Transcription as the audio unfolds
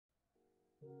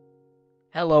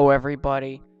Hello,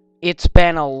 everybody. It's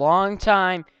been a long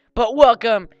time, but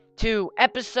welcome to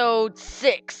episode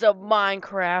 6 of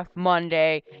Minecraft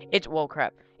Monday.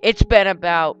 Crap. It's been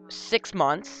about 6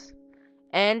 months,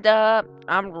 and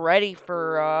I'm ready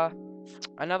for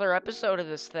another episode of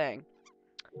this thing.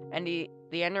 And the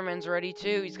Enderman's ready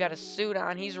too. He's got a suit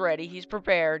on. He's ready. He's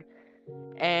prepared,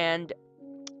 and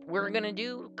we're gonna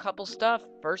do a couple stuff.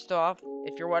 First off,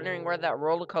 if you're wondering where that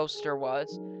roller coaster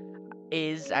was,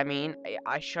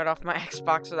 I shut off my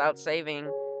Xbox without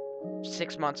saving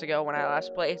 6 months ago when I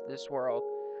last played this world.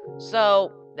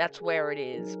 So that's where it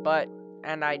is.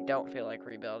 And I don't feel like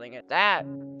rebuilding it.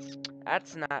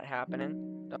 That's not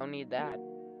happening. Don't need that.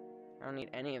 I don't need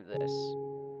any of this.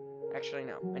 Actually,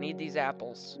 no. I need these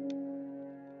apples.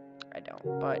 I don't.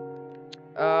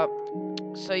 Uh,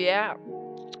 so yeah.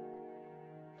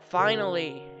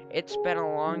 Finally, it's been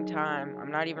a long time.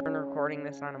 I'm not even recording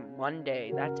this on a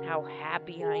Monday. That's how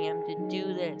happy I am to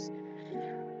do this.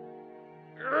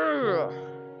 Ugh.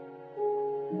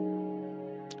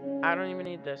 I don't even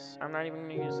need this. I'm not even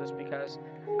gonna use this because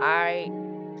I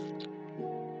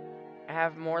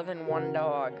have more than one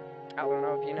dog. I don't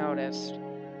know if you noticed.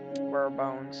 Where are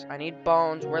bones? I need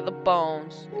bones. Where are the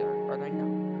bones? Are they not?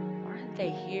 Why aren't they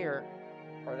here?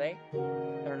 Are they?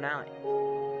 They're not.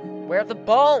 Where are the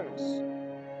bones?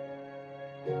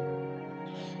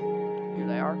 Here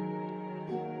they are.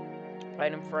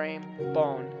 Item frame.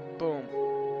 Bone. Boom.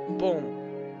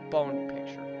 Boom. Bone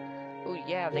picture. Oh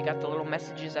yeah, they got the little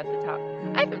messages at the top.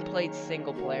 I haven't played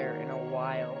single player in a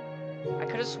while. I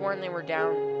could have sworn they were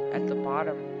down at the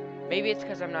bottom. Maybe it's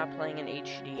because I'm not playing in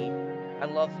HD. I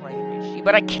love playing in HD,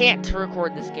 but I can't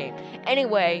record this game.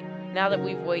 Anyway, now that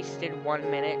we've wasted 1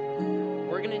 minute,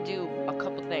 we're gonna do a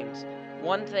couple things.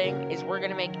 One thing is we're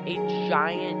gonna make a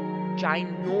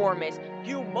ginormous,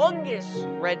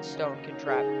 humongous redstone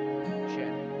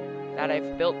contraption that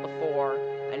I've built before.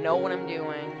 I know what I'm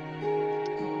doing,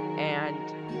 and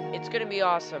it's gonna be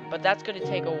awesome, but that's gonna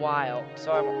take a while.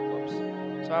 So I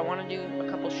want to do a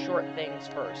couple short things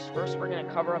first. First, we're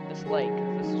gonna cover up this lake,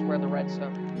 because this is where the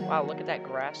redstone. Wow, look at that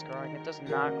grass growing. It does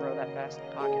not grow that fast in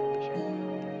Pocket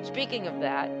Edition. Speaking of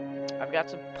that, I've got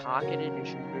some Pocket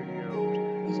Edition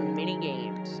videos, some mini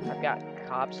games. I've got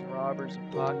Cops and Robbers in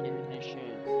Pocket Edition,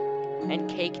 and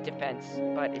Cake Defense,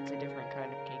 but it's a different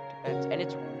kind of Cake Defense, and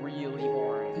it's really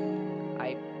boring.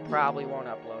 I probably won't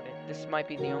upload it. This might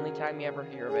be the only time you ever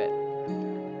hear of it.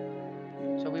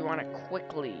 So we want to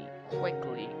quickly do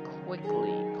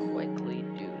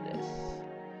this.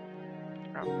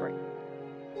 Oh, right.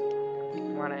 We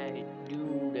want to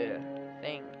do the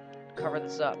thing. Cover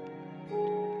this up.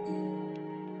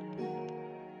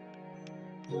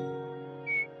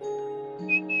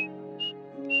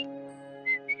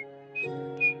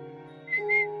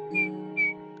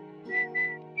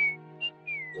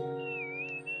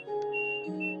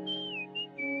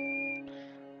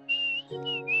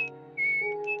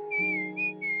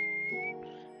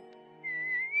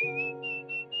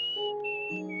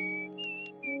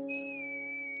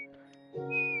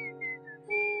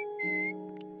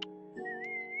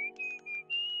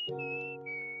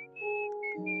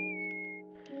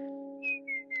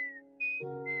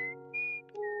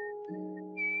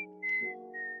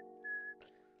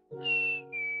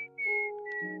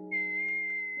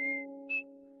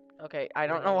 Okay, I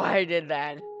don't know why I did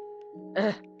that.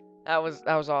 that was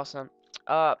awesome.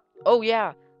 Uh oh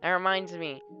yeah, that reminds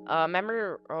me.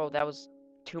 Remember? Oh, that was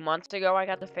 2 months ago. I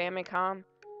got the Famicom.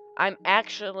 And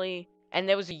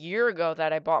it was a year ago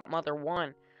that I bought Mother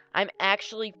 1. I'm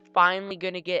actually finally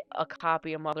gonna get a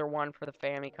copy of Mother 1 for the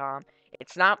Famicom.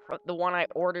 It's not the one I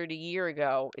ordered a year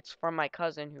ago. It's from my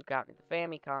cousin who got me the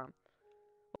Famicom.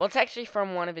 Well, it's actually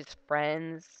from one of his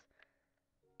friends.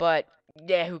 But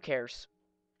yeah, who cares?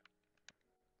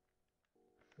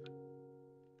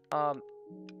 Um,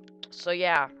 so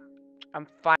yeah, I'm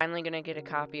finally gonna get a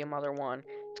copy of Mother 1.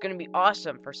 It's gonna be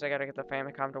awesome. First, I gotta get the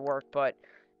Famicom to work, but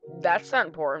that's not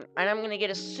important. And I'm gonna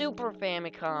get a Super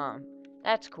Famicom.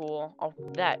 That's cool.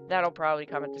 That'll probably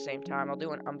come at the same time. I'll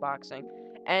do an unboxing.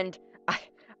 And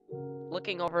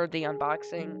looking over the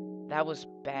unboxing, that was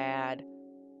bad.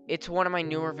 It's one of my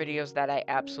newer videos that I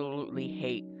absolutely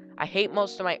hate. I hate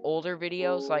most of my older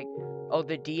videos, like, oh,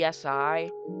 the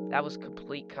DSi. That was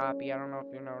complete copy. I don't know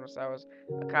if you noticed. That was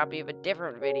a copy of a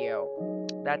different video.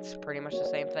 That's pretty much the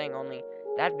same thing, only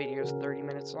that video is 30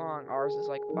 minutes long. Ours is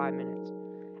like 5 minutes.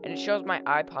 And it shows my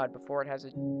iPod before it has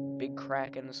a big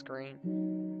crack in the screen.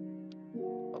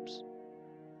 Oops.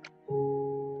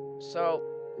 So,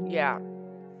 yeah.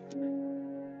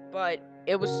 But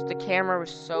the camera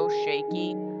was so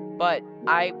shaky. But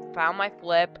I found my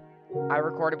flip. I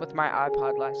recorded with my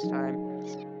iPod last time.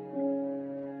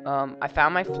 I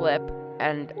found my flip,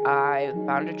 and I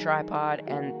found a tripod,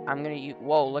 and I'm gonna use.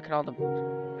 Whoa! Look at all the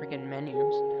freaking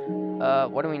menus.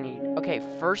 What do we need? Okay,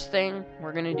 first thing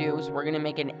we're gonna do is we're gonna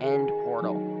make an end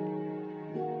portal.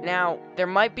 Now, there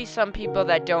might be some people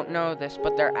that don't know this,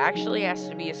 but there actually has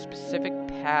to be a specific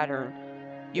pattern.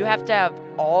 You have to have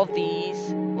all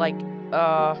these, like,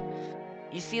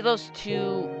 you see those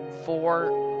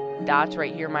 4 dots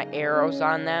right here, my arrows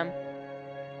on them?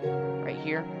 Right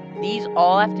here? These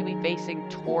all have to be facing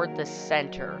toward the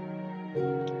center.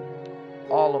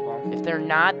 All of them. If they're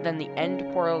not, then the end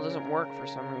portal doesn't work for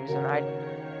some reason. I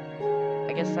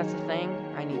guess that's the thing.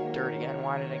 I need dirt again.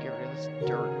 Why did I get rid of this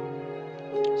dirt?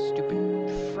 Stupid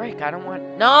frick. I don't want...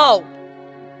 No!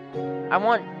 I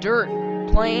want dirt.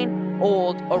 Plain,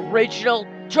 old, original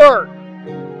dirt!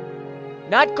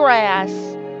 Not grass.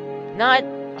 Not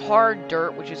hard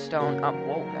dirt, which is stone.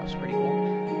 Whoa, that was pretty cool.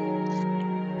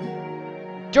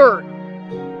 Dirt!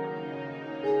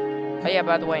 Oh yeah,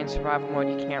 by the way, in survival mode,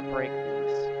 you can't break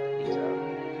these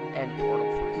end portal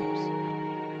frames.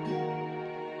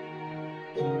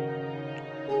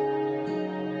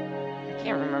 I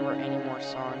can't remember any more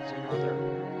songs in Mother.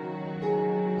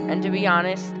 And to be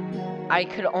honest, I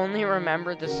could only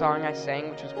remember the song I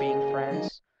sang, which was Being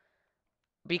Friends.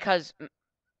 Because...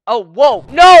 Oh, whoa!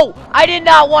 No! I did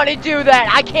not want to do that!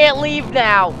 I can't leave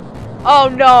now! Oh,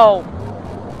 no!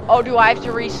 Oh, do I have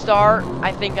to restart?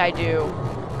 I think I do.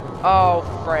 Oh,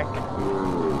 frick.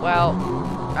 Well,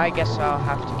 I guess I'll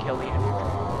have to kill the ender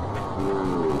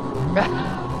dragon.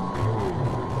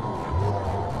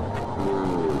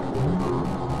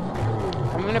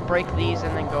 I'm gonna break these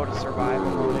and then go to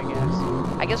survival mode, I guess.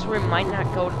 I guess we might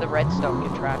not go to the redstone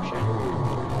contraption.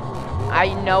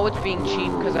 I know it's being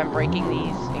cheap because I'm breaking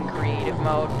these in creative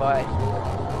mode, but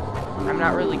I'm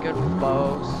not really good with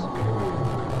bows.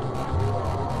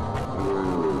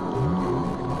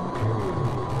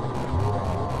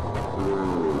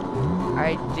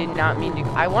 I did not mean to...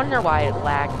 I wonder why it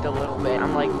lagged a little bit.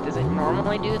 I'm like, does it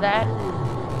normally do that?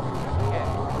 Okay.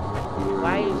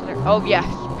 Why is there... Oh, yeah,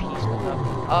 it's peaceful though.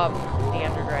 The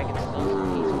ender dragon still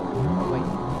isn't peaceful. Oh, wait.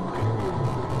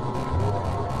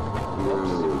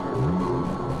 Whoops.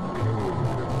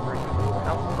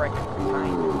 Oh, frick.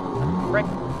 Fine. Frick.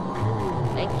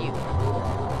 Thank you.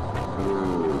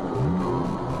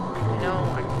 No,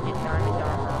 I can get diamond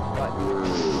armor, but...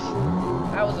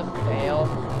 That was a fail.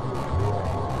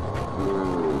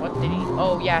 What did he...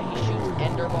 Oh, yeah, he shoots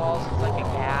ender balls. It's like a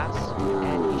gas.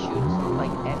 And he shoots,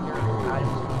 like, ender out of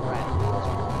his breath.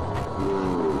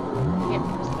 Can't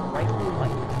press the right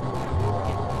button.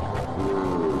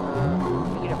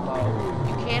 Get a bow.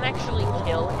 You can't actually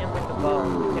kill him with the bow.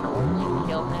 You can only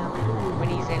kill him when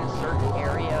he's in a certain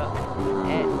area.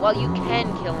 And, well, you can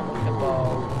kill him with the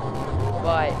bow.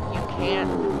 But you can't...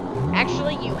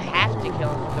 Actually, you have to kill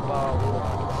him with the bow.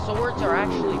 Swords are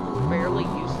actually fairly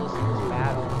useless in this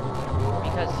battle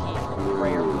because he's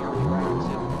rarely on the ground, so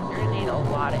you're gonna need a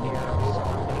lot of arrows. So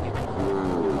I'm gonna get...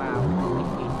 Wow, I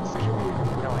hate this game.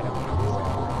 No, I don't hate this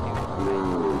game.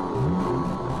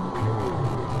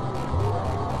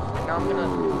 Now I'm gonna...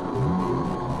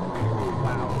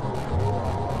 Wow.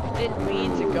 I didn't mean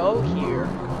to go here.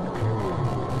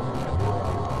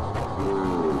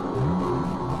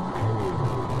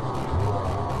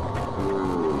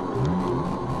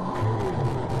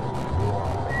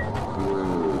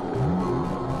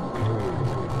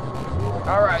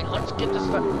 Alright, let's get this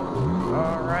done.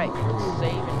 Alright, let's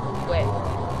save and quit.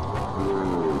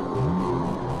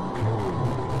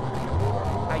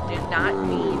 I did not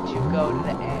mean to go to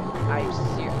the end.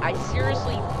 I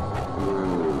seriously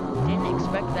didn't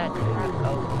expect that to happen.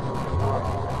 Oh,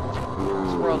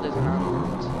 this world isn't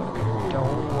on, so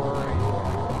don't worry.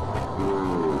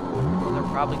 Well,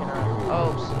 they're probably gonna...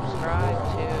 Oh, subscribe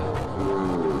to...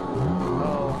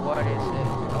 Oh, what is it?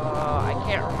 I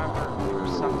can't remember.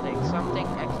 Something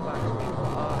Xbox people.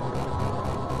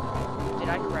 Did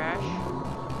I crash?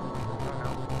 Oh no.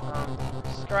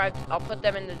 Subscribe. I'll put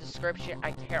them in the description.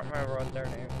 I can't remember what their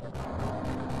names are.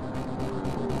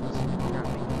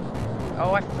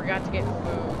 Oh, I forgot to get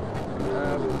food.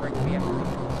 Frick me up.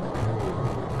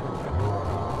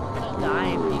 I'll die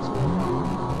in peaceful.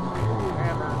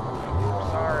 Remember.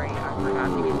 Sorry, I forgot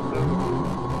to get food.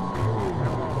 I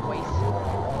don't want to waste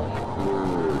all your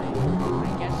time. I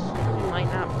guess we might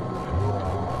not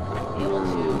be able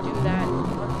to do that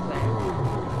one thing.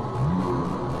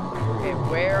 Okay,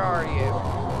 where are you?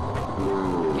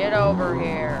 Get over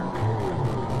here.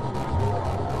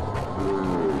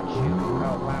 Shoot.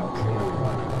 Oh, wow, it's the other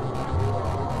one.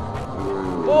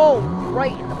 Boom!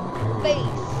 Right in the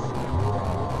face!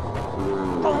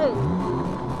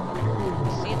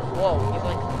 Whoa, he's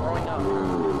like throwing up.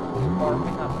 He's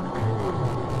barfing up.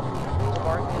 He's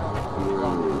barfing on the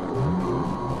block.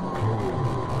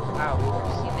 Wow,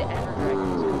 you see the ender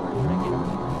dragons when I get him.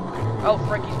 Oh,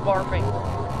 frick, he's barfing.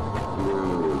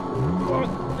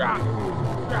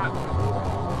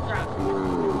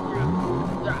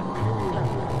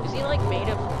 Is he like made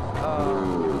of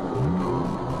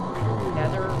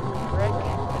nether brick?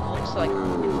 It looks like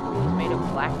he's made of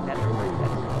black nether brick.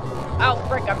 Oh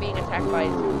frick, I'm being attacked by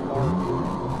his barf.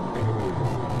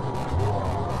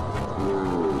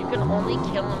 You can only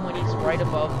kill him when he's right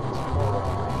above his portal.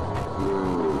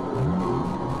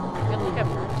 I feel like I've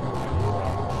done too many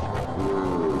damage.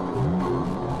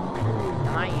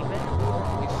 Am I even?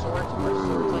 These swords are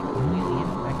swords like completely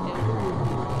ineffective.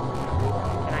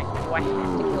 Do I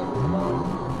have to kill this bow?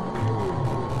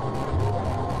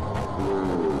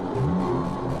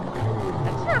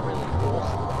 That's not really cool.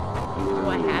 Do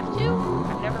I have to?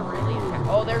 I've never really attacked.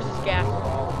 Oh, there's this gas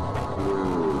ball.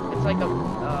 It's like a,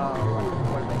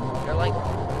 what are they called? They're like,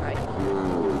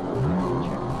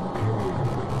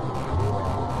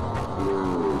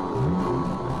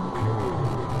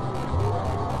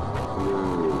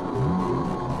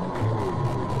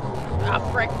 ah,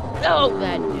 frick. No,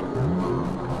 that didn't work.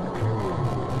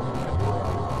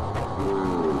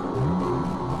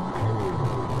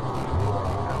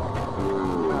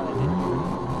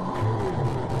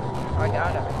 I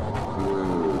got him.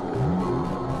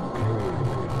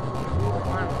 Come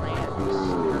on, land.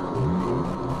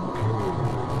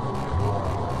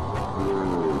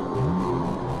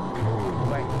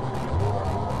 Wait.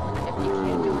 If you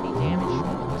can't do any damage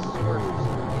with the sword for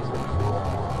some reason.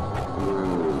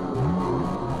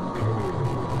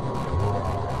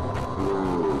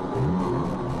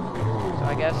 So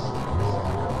I guess this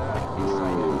is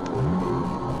exciting.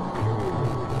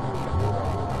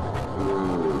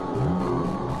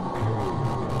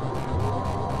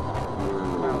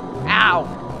 Ow!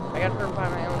 I got hurt by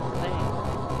my own thing.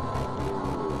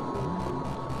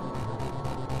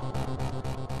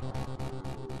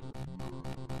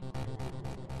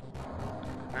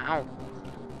 Ow.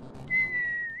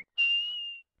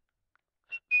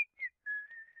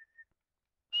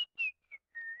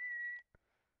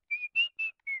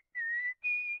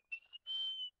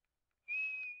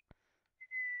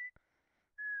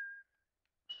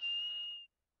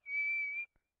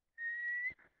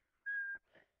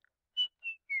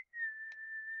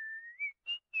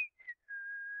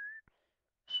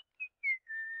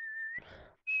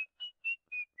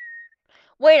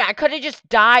 Wait, I could have just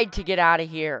died to get out of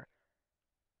here.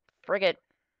 Frigate.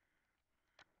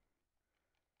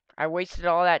 I wasted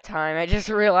all that time. I just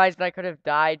realized I could have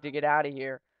died to get out of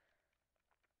here.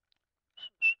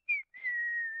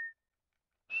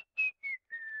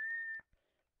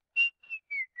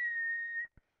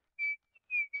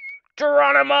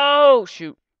 Geronimo!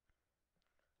 Shoot.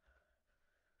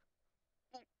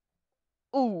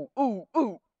 Ooh, ooh,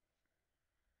 ooh.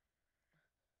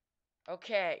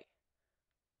 Okay.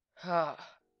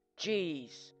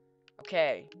 Jeez.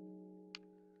 Okay.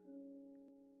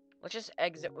 Let's just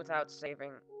exit without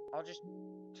saving. I'll just...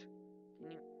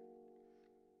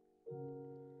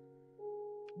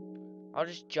 I'll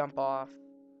just jump off.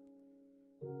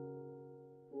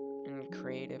 In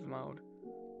creative mode.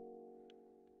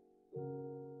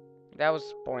 That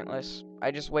was pointless.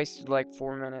 I just wasted like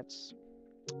 4 minutes.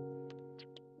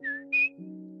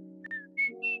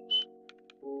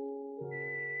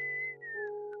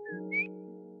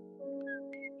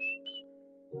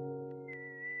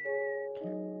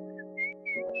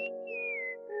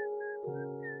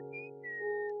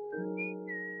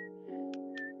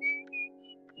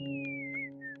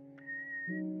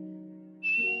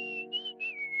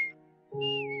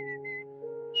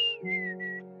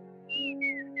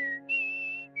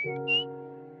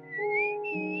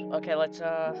 Okay, let's,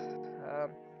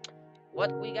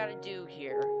 what we gotta do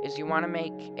here is you want to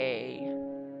make a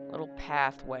little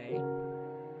pathway.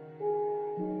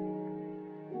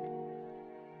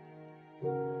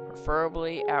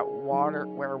 Preferably at water,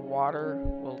 where water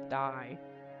will die.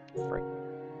 Frick.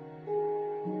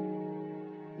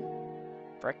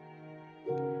 Frick.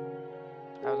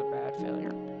 That was a bad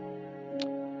failure.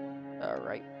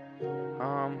 Alright.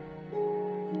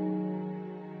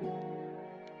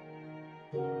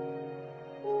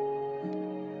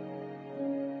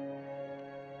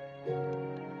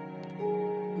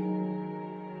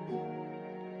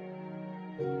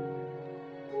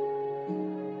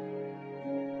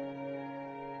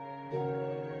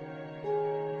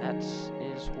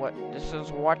 This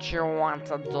is what you want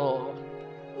to do.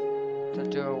 To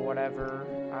do whatever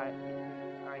I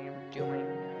am doing.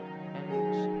 And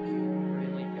you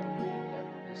really don't need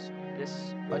this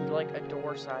like a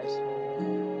door size hole.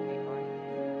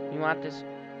 You want this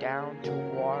down to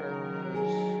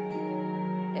water's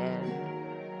end,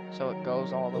 so it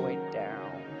goes all the way down.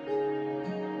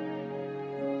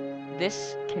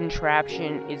 This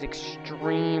contraption is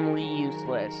extremely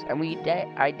useless, and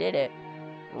I did it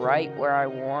right where I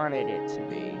wanted it to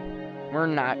be. We're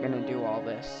not gonna do all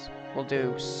this.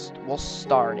 We'll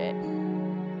start it.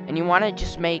 And you want to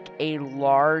just make a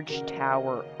large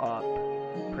tower up,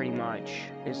 pretty much.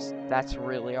 That's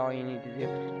really all you need to do.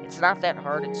 It's not that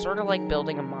hard. It's sort of like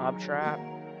building a mob trap.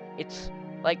 It's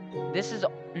like, this is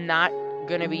not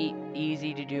gonna be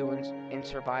easy to do in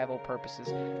survival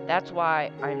purposes. That's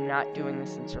why I'm not doing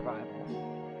this in survival.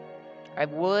 I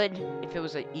would if it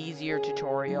was an easier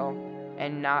tutorial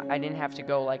and I didn't have to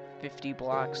go like 50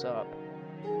 blocks up.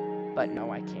 But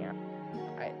no, I can't.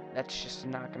 That's just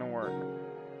not gonna work.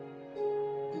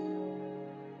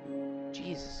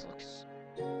 Jesus, looks.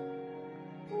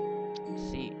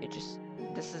 See,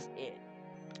 this is it.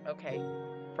 Okay,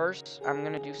 first I'm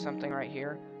gonna do something right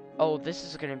here. Oh, this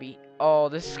is gonna be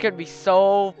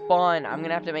so fun. I'm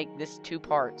gonna have to make this 2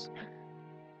 parts.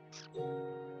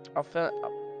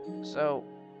 So,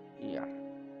 yeah.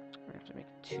 I'm gonna have to make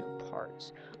 2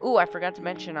 parts. Ooh, I forgot to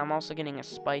mention I'm also getting a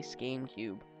Spice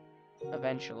GameCube.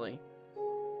 Eventually.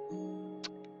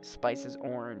 Spice is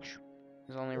orange. It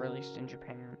was only released in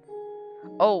Japan.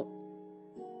 Oh,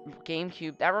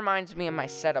 GameCube. That reminds me of my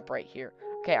setup right here.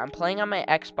 Okay, I'm playing on my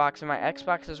Xbox, and my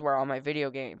Xbox is where all my video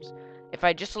games. If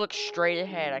I just look straight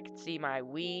ahead, I can see my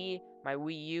Wii, my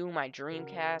Wii U, my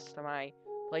Dreamcast, my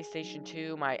PlayStation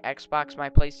 2, my Xbox, my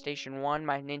PlayStation 1,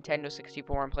 my Nintendo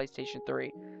 64, and PlayStation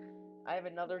 3. I have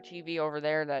another TV over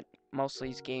there that mostly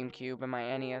is GameCube, and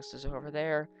my NES is over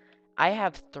there. I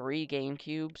have 3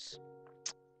 GameCubes.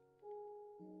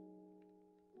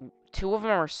 2 of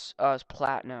them are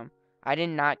platinum. I did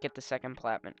not get the second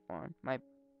platinum one. My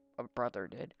brother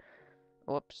did.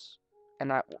 Whoops. And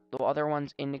the other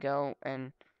one's indigo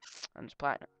and it's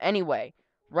platinum. Anyway,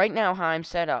 right now how I'm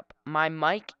set up. My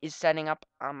mic is setting up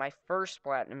on my first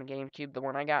platinum GameCube, the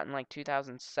one I got in like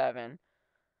 2007.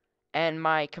 And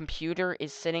my computer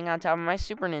is sitting on top of my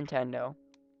Super Nintendo.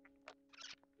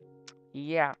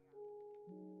 Yeah.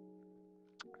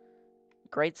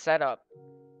 Great setup.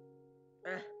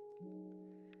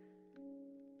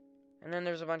 And then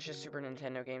there's a bunch of Super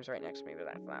Nintendo games right next to me, but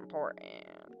that's not important.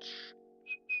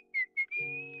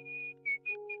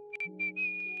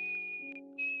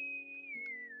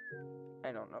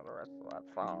 I don't know the rest of that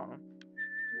song.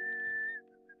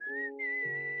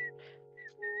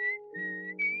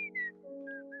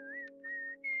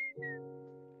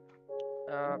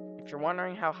 If you're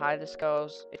wondering how high this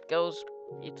goes, it's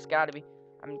gotta be,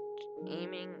 I'm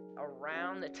aiming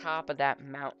around the top of that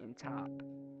mountaintop.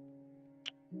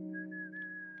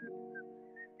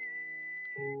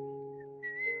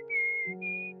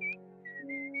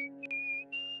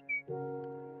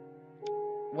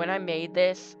 When I made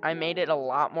this, I made it a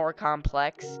lot more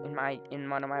complex in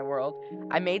one of my worlds.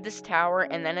 I made this tower,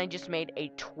 and then I just made a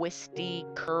twisty,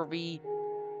 curvy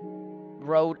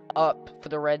road up for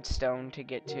the redstone to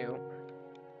get to.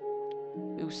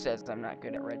 Who says I'm not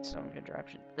good at redstone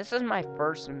contraption? This is my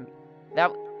first,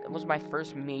 that was my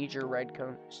first major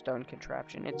redstone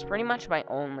contraption. It's pretty much my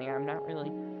only. I'm not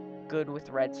really good with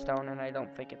redstone, and I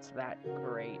don't think it's that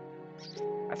great.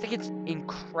 I think it's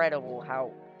incredible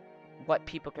what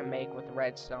people can make with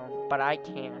redstone, but I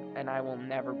can't, and I will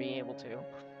never be able to.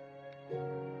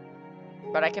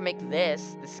 But I can make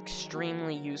this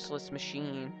extremely useless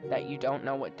machine that you don't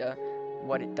know what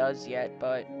it does yet,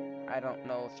 but I don't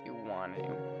know if you want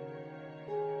to.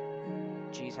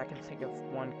 Jeez, I can think of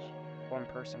one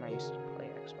person I used to play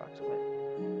Xbox with.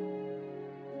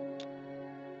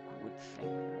 Who would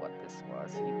think what this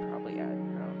was? He probably had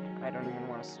I don't even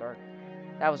want to start.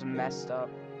 That was messed up.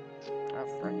 Oh,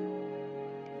 frick.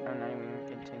 I'm not even going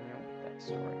to continue with that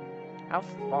story. How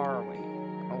far are we?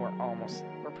 Oh,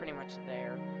 we're pretty much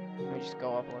there. Let me just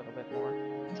go up a little bit more.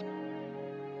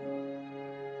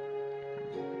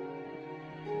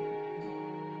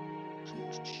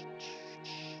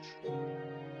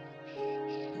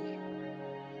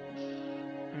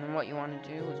 And then what you want to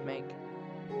do is make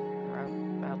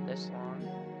around about this long.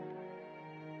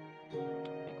 Make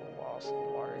a wall so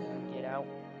the water doesn't get out.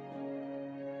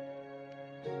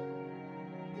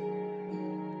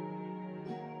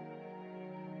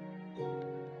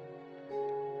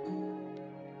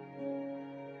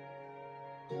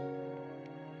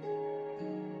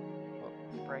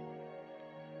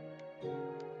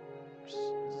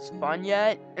 Is this fun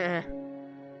yet? Doing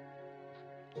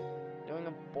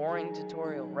a boring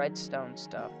tutorial, redstone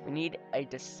stuff. We need a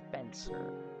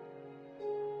dispenser.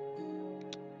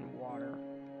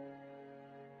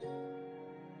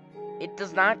 It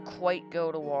does not quite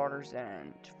go to water's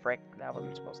end. Frick, that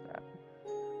wasn't supposed to happen.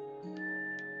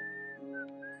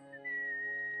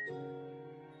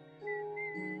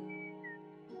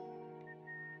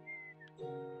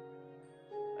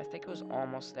 I think it was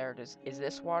almost there. Is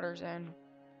this water's end?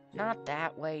 Not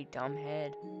that way,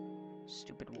 dumbhead.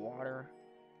 Stupid water.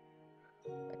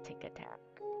 I take attack.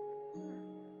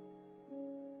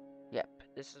 Yep,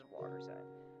 this is water's end.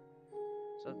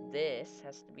 So this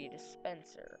has to be a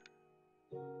dispenser.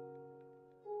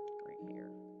 Right here.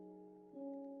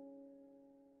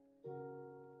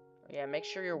 Yeah, make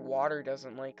sure your water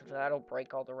doesn't leak, because that'll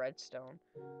break all the redstone.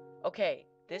 Okay,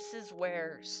 this is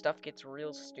where stuff gets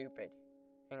real stupid.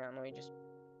 Hang on, let me just...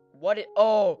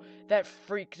 Oh, that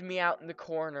freaked me out in the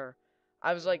corner.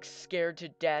 I was, like, scared to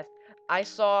death. I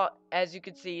saw, as you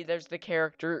can see, there's the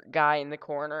character guy in the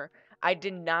corner. I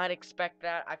did not expect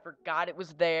that. I forgot it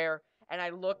was there. And I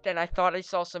looked and I thought I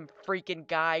saw some freaking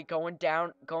guy going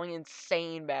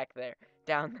insane back there.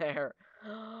 Down there.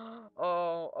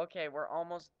 Oh, okay, we're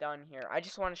almost done here. I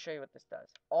just want to show you what this does.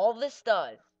 All this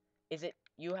does is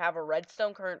you have a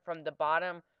redstone current from the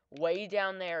bottom way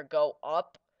down there go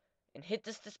up and hit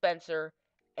this dispenser,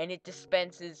 and it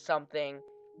dispenses something.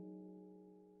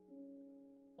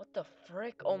 What the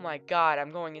frick? Oh my god,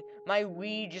 my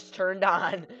Wii just turned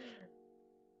on.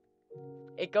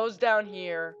 It goes down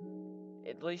here,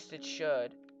 at least it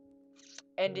should,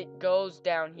 and it goes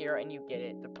down here, and you get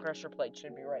it. The pressure plate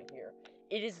should be right here.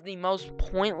 It is the most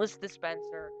pointless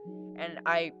dispenser, and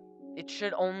it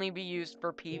should only be used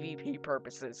for PvP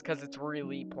purposes, because it's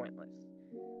really pointless.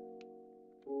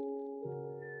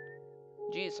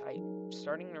 Jeez, I'm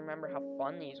starting to remember how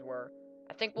fun these were.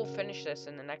 I think we'll finish this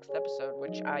in the next episode,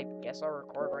 which I guess I'll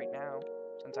record right now,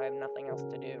 since I have nothing else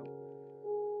to do.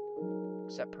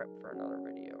 Except prep for another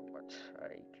video, but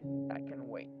I can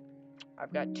wait.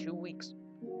 I've got 2 weeks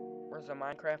worth of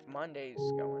Minecraft Mondays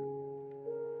going.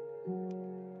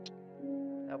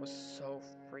 That was so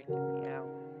freaking me out.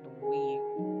 The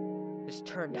Wii just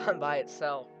turned on by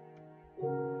itself.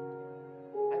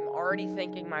 I'm already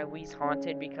thinking my Wii's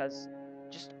haunted because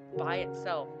just by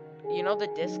itself, you know the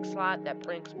disc slot that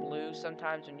blinks blue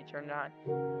sometimes when you turn it on?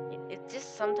 It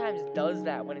just sometimes does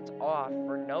that when it's off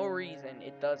for no reason.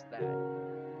 It does that.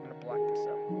 I'm gonna block this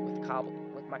up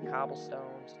with my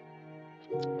cobblestones,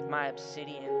 with my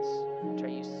obsidians, which I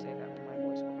used to say that when my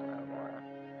voice was around more.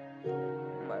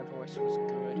 My voice was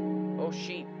good. Oh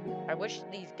sheep! I wish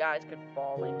these guys could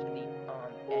fall into the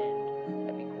end.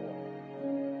 That'd be cool,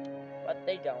 but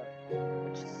they don't,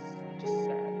 which is just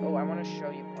sad. Oh, I want to show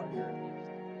you under these.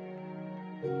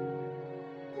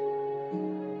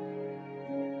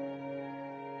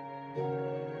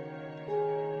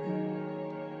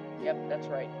 Yep, that's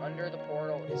right. Under the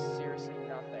portal is seriously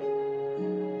nothing.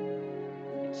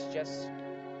 It's just,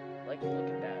 like, look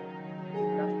at that.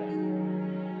 Nothing.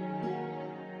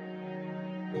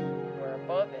 Where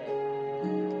above it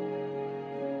is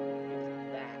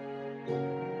that.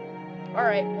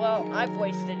 Alright, well, I've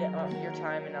wasted your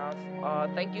time enough.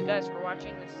 Thank you guys for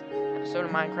watching this episode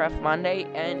of Minecraft Monday,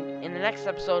 and in the next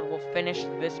episode, we'll finish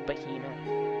this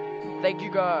behemoth. Thank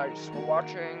you guys for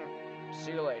watching.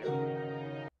 See you later.